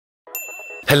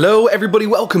Hello everybody,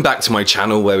 welcome back to my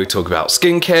channel where we talk about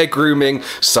skincare, grooming,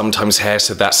 sometimes hair,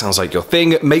 so if that sounds like your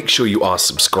thing, make sure you are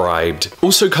subscribed.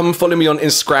 Also come and follow me on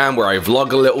Instagram where I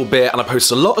vlog a little bit and I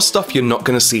post a lot of stuff you're not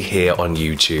gonna see here on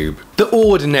YouTube. The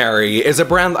Ordinary is a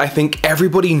brand that I think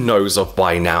everybody knows of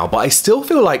by now, but I still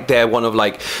feel like they're one of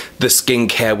the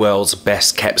skincare world's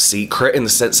best kept secret in the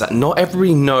sense that not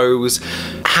everybody knows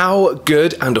how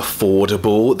good and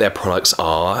affordable their products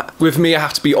are. With me, I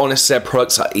have to be honest, their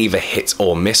products are either hit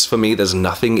or miss for me, there's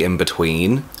nothing in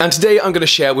between. And today I'm going to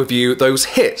share with you those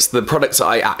hits, the products that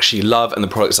I actually love and the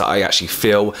products that I actually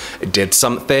feel did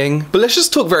something. But let's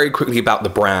just talk very quickly about the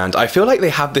brand. I feel like they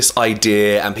have this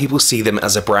idea and people see them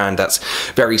as a brand that's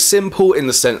very simple in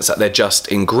the sense that they're just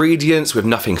ingredients with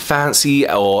nothing fancy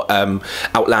or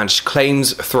outlandish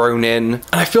claims thrown in. And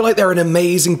I feel like they're an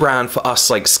amazing brand for us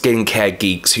skincare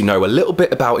geeks who know a little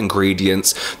bit about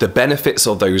ingredients, the benefits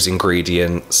of those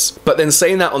ingredients. But then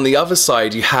saying that, on the other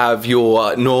side, you have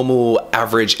your normal,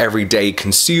 average, everyday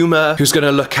consumer who's going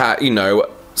to look at,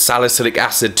 salicylic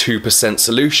acid 2%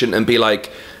 solution and be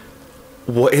like,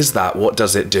 what is that? What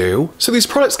does it do? So these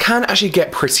products can actually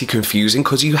get pretty confusing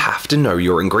because you have to know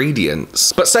your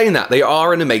ingredients. But saying that, they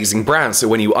are an amazing brand. So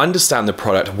when you understand the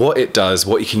product, what it does,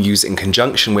 what you can use it in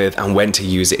conjunction with, and when to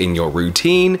use it in your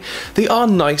routine, they are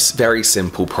nice, very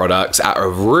simple products at a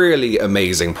really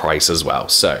amazing price as well.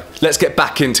 So let's get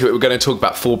back into it. We're going to talk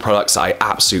about 4 products that I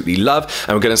absolutely love.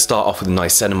 And we're going to start off with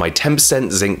niacinamide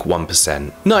 10%, zinc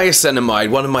 1%. Niacinamide,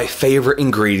 one of my favorite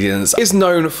ingredients, is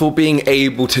known for being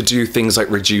able to do things like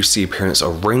reduce the appearance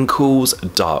of wrinkles,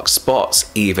 dark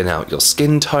spots, even out your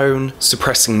skin tone,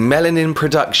 suppressing melanin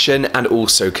production and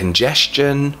also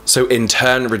congestion, so in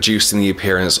turn reducing the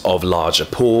appearance of larger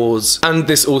pores. And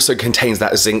this also contains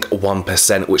that zinc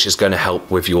 1%, which is going to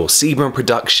help with your sebum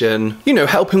production,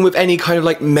 helping with any kind of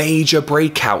major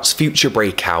breakouts, future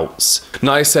breakouts.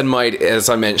 Niacinamide, as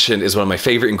I mentioned, is one of my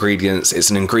favorite ingredients. It's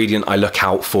an ingredient I look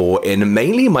out for in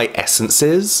mainly my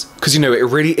essences because it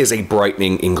really is a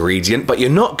brightening ingredient, but you're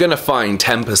not gonna find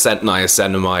 10%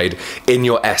 niacinamide in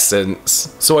your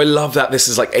essence. So I love that this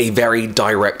is a very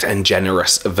direct and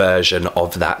generous version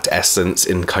of that essence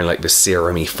in kind of the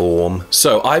serum-y form.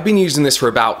 So I've been using this for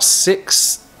about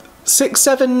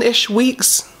 7-ish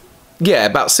weeks. Yeah,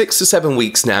 about 6 to 7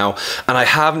 weeks now, and I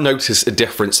have noticed a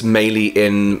difference mainly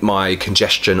in my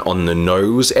congestion on the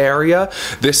nose area.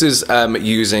 This is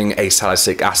using a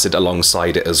salicylic acid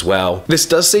alongside it as well. This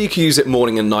does say you can use it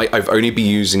morning and night. I've only been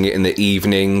using it in the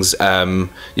evenings.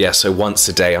 Yeah, so once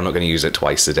a day. I'm not going to use it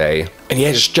twice a day. And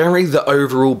yeah, just generally the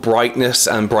overall brightness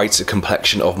and brighter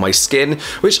complexion of my skin,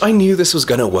 which I knew this was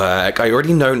going to work. I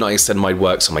already know niacinamide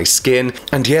works on my skin,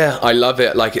 and yeah, I love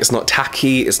it. It's not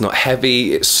tacky, it's not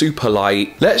heavy, it's super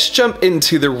light. Let's jump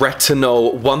into the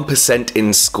Retinol 1%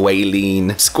 in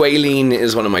squalene. Squalene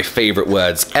is one of my favorite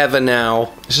words ever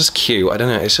now. It's just cute, I don't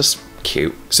know, it's just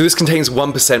cute. So this contains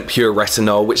 1% pure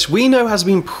retinol, which we know has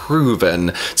been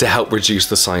proven to help reduce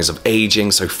the signs of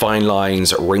aging, so fine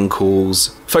lines,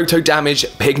 wrinkles, photo damage,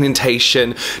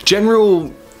 pigmentation,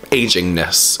 general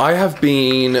agingness. I have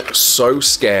been so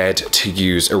scared to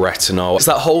use a retinol. It's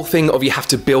that whole thing of you have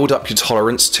to build up your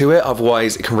tolerance to it,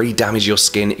 otherwise it can really damage your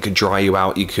skin, it could dry you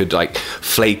out, you could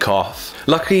flake off.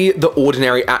 Luckily, The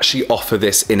Ordinary actually offer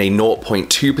this in a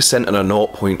 0.2% and a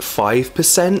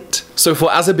 0.5%. So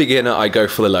as a beginner, I go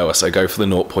for the lowest, I go for the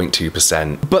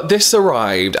 0.2%. But this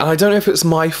arrived, and I don't know if it's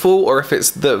my fault or if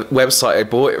it's the website I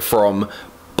bought it from,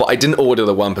 but I didn't order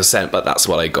the 1%, but that's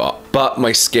what I got. But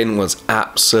my skin was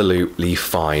absolutely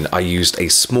fine. I used a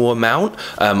small amount.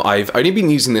 I've only been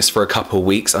using this for a couple of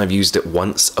weeks, and I've used it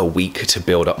once a week to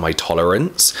build up my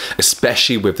tolerance,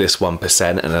 especially with this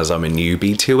 1%, and as I'm a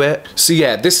newbie to it. So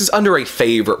yeah, this is under a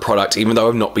favorite product, even though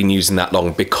I've not been using that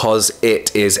long, because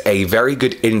it is a very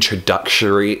good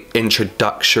introductory.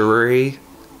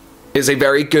 It's a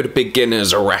very good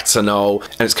beginner's retinol,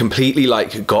 and it's completely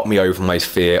got me over my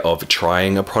fear of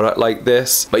trying a product like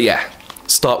this. But yeah,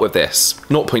 start with this.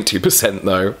 0.2%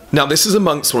 though. Now this is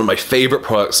amongst one of my favorite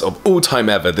products of all time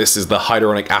ever. This is the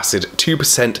hyaluronic acid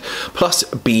 2% plus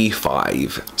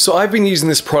B5. So I've been using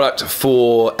this product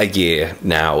for a year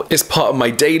now. It's part of my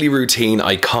daily routine.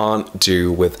 I can't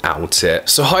do without it.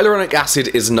 So hyaluronic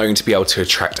acid is known to be able to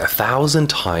attract 1,000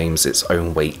 times its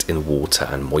own weight in water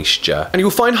and moisture. And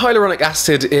you'll find hyaluronic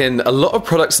acid in a lot of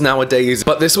products nowadays,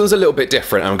 but this one's a little bit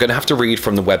different. I'm gonna have to read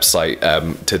from the website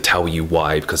to tell you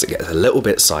why, because it gets a little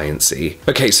little bit sciencey.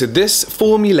 Okay, so this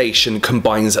formulation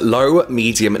combines low,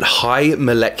 medium, and high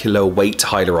molecular weight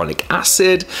hyaluronic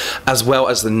acid, as well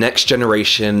as the next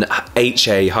generation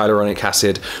HA hyaluronic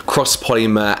acid cross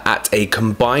polymer at a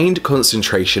combined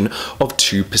concentration of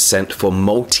 2% for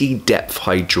multi-depth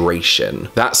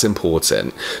hydration. That's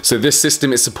important. So this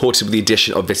system is supported with the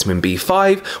addition of vitamin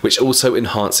B5, which also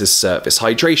enhances surface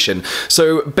hydration.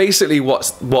 So basically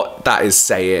what that is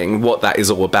saying, what that is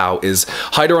all about, is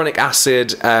hyaluronic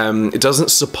acid, it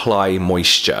doesn't supply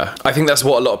moisture. I think that's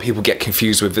what a lot of people get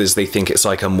confused with, is they think it's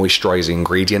like a moisturizing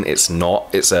ingredient. It's not.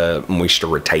 It's a moisture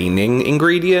retaining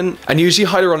ingredient. And usually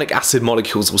hyaluronic acid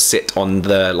molecules will sit on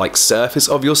the surface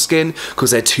of your skin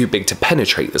because they're too big to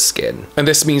penetrate the skin. And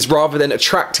this means rather than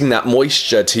attracting that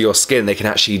moisture to your skin, they can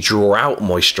actually draw out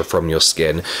moisture from your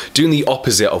skin, doing the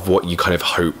opposite of what you kind of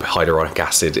hope hyaluronic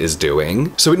acid is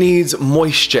doing. So it needs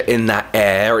moisture in that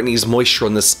air, it needs moisture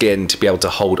on the skin to be able to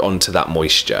hold on to that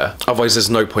moisture. Otherwise, there's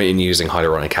no point in using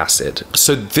hyaluronic acid.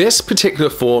 So this particular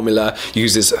formula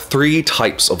uses 3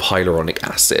 types of hyaluronic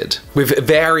acid with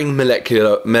varying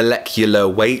molecular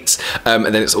weights, and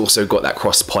then it's also got that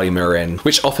cross polymer in,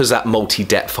 which offers that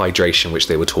multi-depth hydration which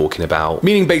they were talking about,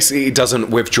 meaning basically it doesn't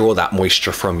withdraw that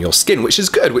moisture from your skin, which is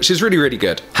good, which is really, really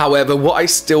good. However, what I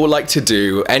still like to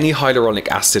do, any hyaluronic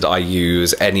acid I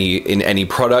use in any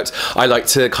product, I like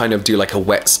to kind of do like a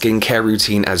wet skincare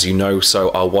routine, as you know. So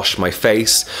I'll wash my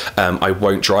face, I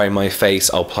won't dry my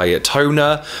face, I'll apply a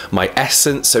toner, my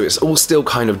essence, so it's all still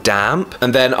kind of damp,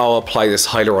 and then I'll apply this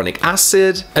hyaluronic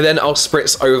acid, and then I'll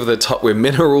spritz over the top with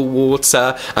mineral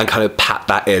water and kind of pat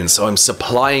that in. So I'm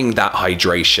supplying that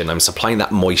hydration, I'm supplying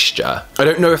that moisture. I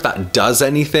don't know if that does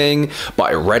anything,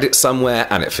 but I read it somewhere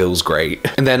and it feels great.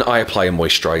 And then I apply a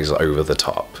moisturizer over the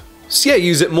top. So yeah,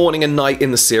 use it morning and night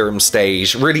in the serum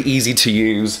stage, really easy to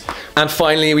use. And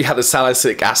finally, we have the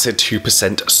salicylic acid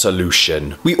 2%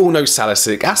 solution. We all know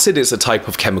salicylic acid is a type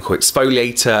of chemical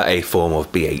exfoliator, a form of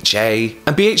BHA.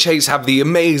 And BHAs have the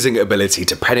amazing ability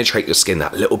to penetrate your skin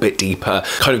that little bit deeper,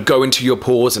 kind of go into your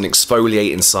pores and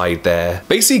exfoliate inside there,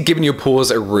 basically giving your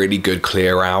pores a really good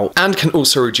clear out, and can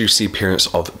also reduce the appearance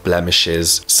of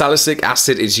blemishes. Salicylic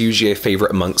acid is usually a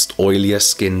favorite amongst oilier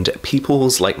skinned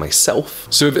peoples like myself.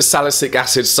 So if it's salicylic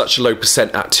acid such a low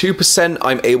percent at 2%,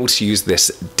 I'm able to use this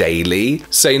daily.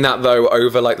 Saying that though,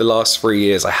 over the last 3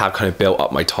 years, I have kind of built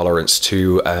up my tolerance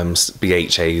to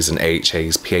BHAs and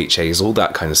AHAs, PHAs, all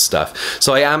that kind of stuff.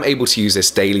 So I am able to use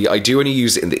this daily. I do only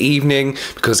use it in the evening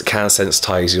because it can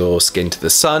sensitize your skin to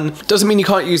the sun. Doesn't mean you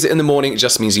can't use it in the morning, it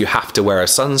just means you have to wear a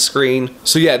sunscreen.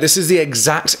 So yeah, this is the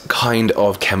exact kind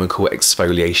of chemical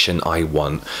exfoliation I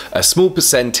want. A small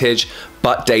percentage,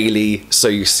 but daily, so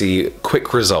you see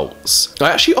quick results.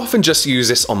 I actually often just use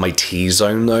this on my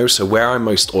T-zone though, so where I'm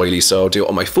most oily, so I'll do it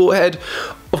on my forehead,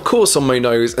 of course on my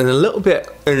nose, and a little bit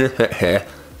here,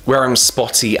 where I'm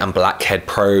spotty and blackhead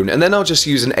prone, and then I'll just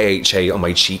use an AHA on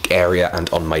my cheek area and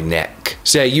on my neck.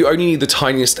 So yeah, you only need the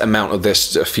tiniest amount of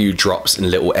this, a few drops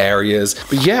in little areas.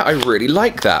 But yeah, I really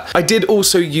like that. I did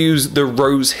also use the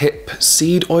rose hip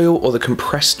seed oil, or the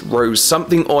compressed rose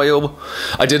something oil.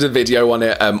 I did a video on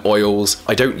it, oils.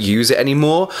 I don't use it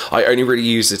anymore. I only really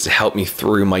use it to help me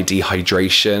through my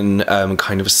dehydration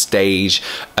kind of stage.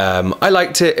 I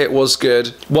liked it, it was good.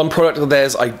 One product of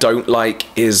theirs I don't like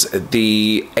is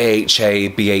the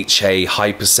AHA, BHA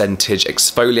high percentage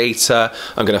exfoliator.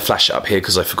 I'm gonna flash it up here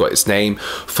because I forgot its name.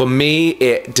 For me,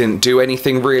 it didn't do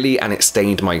anything really, and it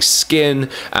stained my skin,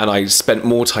 and I spent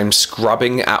more time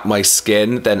scrubbing at my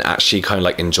skin than actually kind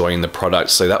of enjoying the product,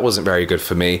 so that wasn't very good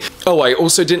for me. Oh, I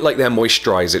also didn't like their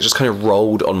moisturizer. It just kind of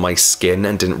rolled on my skin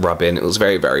and didn't rub in. It was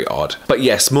very, very odd. But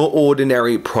yes, more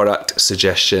ordinary product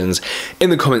suggestions in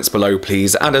the comments below,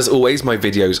 please. And as always, my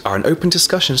videos are an open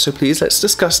discussion, so please let's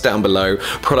discuss down below.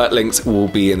 Product links will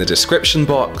be in the description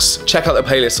box. Check out the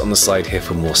playlist on the side here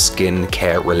for more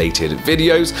skincare related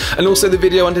videos, and also the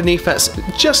video underneath that's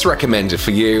just recommended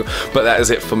for you. But that is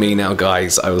it for me now,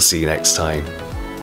 guys. I will see you next time.